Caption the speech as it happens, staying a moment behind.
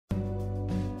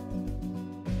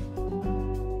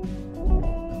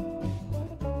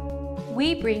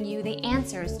we bring you the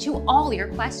answers to all your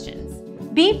questions.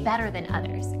 Be better than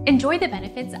others. Enjoy the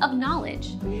benefits of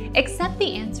knowledge. Accept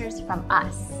the answers from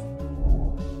us.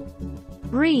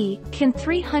 Can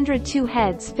 302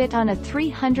 heads fit on a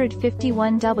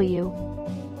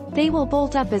 351W? They will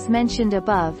bolt up as mentioned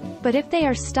above, but if they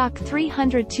are stock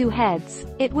 302 heads,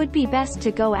 it would be best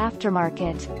to go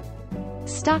aftermarket.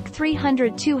 Stock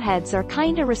 302 heads are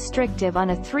kinda restrictive on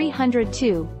a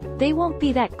 302, they won't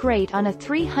be that great on a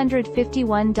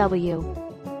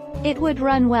 351W. It would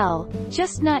run well,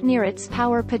 just not near its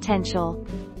power potential.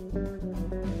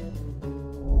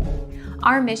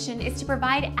 Our mission is to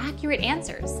provide accurate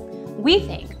answers. We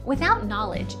think without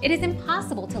knowledge, it is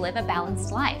impossible to live a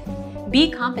balanced life.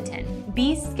 Be competent,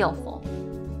 be skillful.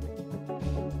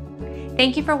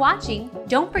 Thank you for watching.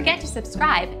 Don't forget to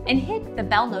subscribe and hit the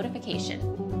bell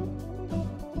notification.